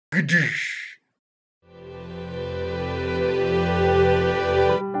My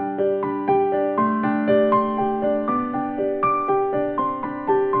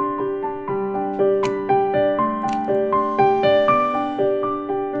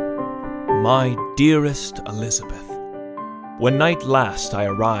dearest Elizabeth, when night last I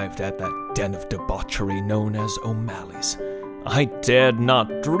arrived at that den of debauchery known as O'Malley's, I dared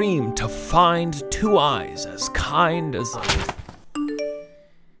not dream to find two eyes as kind as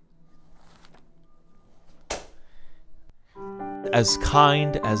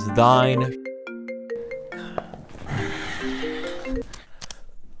thine.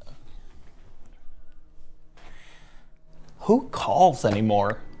 Who calls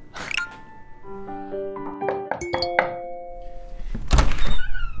anymore?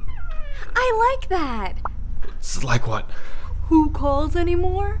 I like that. It's like what? Who calls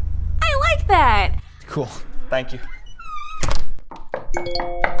anymore? I like that. Cool, thank you.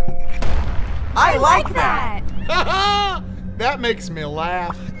 I like that. That makes me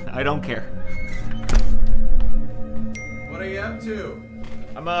laugh. I don't care. What are you up to?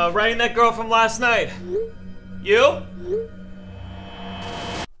 I'm writing that girl from last night. You?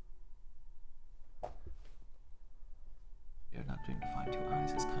 Dare not dream to find two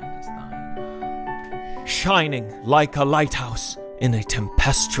eyes as kind as thine. Shining like a lighthouse in a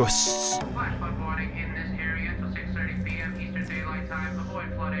tempestuous Flash warning in this area till 6:30 p.m. Eastern Daylight Time.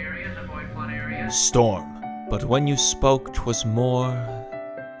 Avoid flood areas. storm. But when you spoke, 'twas more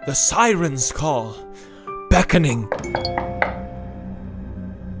the siren's call, beckoning.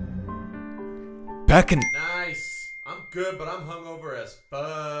 Nice. I'm good, but I'm hungover as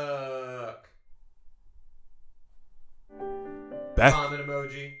fuck. Comment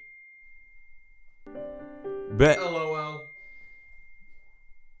emoji. LOL.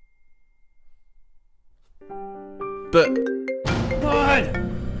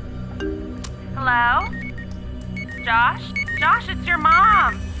 Hello? Josh? Josh, it's your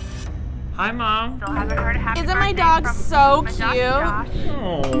mom. Hi, Mom. Still haven't heard a happy Isn't my birthday dog from so my cute?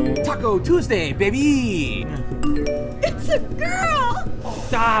 Josh. Taco Tuesday, baby! It's a girl.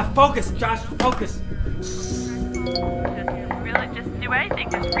 Focus, Josh, focus. Just do anything.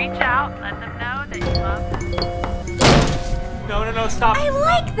 Just reach out. Let them know that you love them. No, stop. I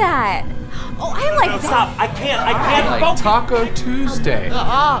like that. Oh, I like that. Stop. I can't Like focus. Taco Tuesday.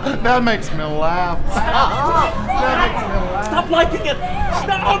 That makes me laugh. That makes me laugh. Stop liking it.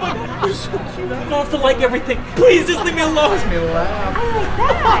 Stop. Oh my God, you're so cute. You don't have to like everything. Please, just leave me alone. Makes me laugh. I like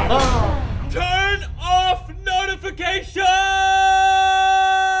that. Turn off notifications. Out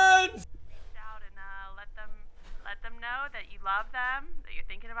and let them know that you love them, that you're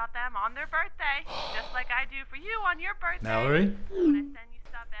thinking about them on their birthday, just like I do for you on your birthday. Mallory? When I send you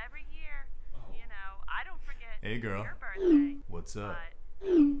stuff every year, you know, I don't forget Hey, girl. your birthday. What's up? But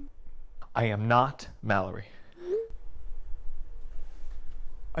I am not Mallory.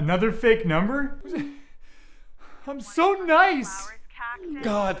 Another fake number? I'm so nice! flowers, cactus.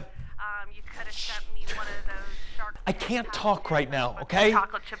 God, You could have sent me one of those shark. I can't talk right now, okay?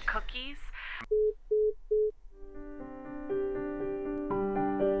 Chocolate chip cookies.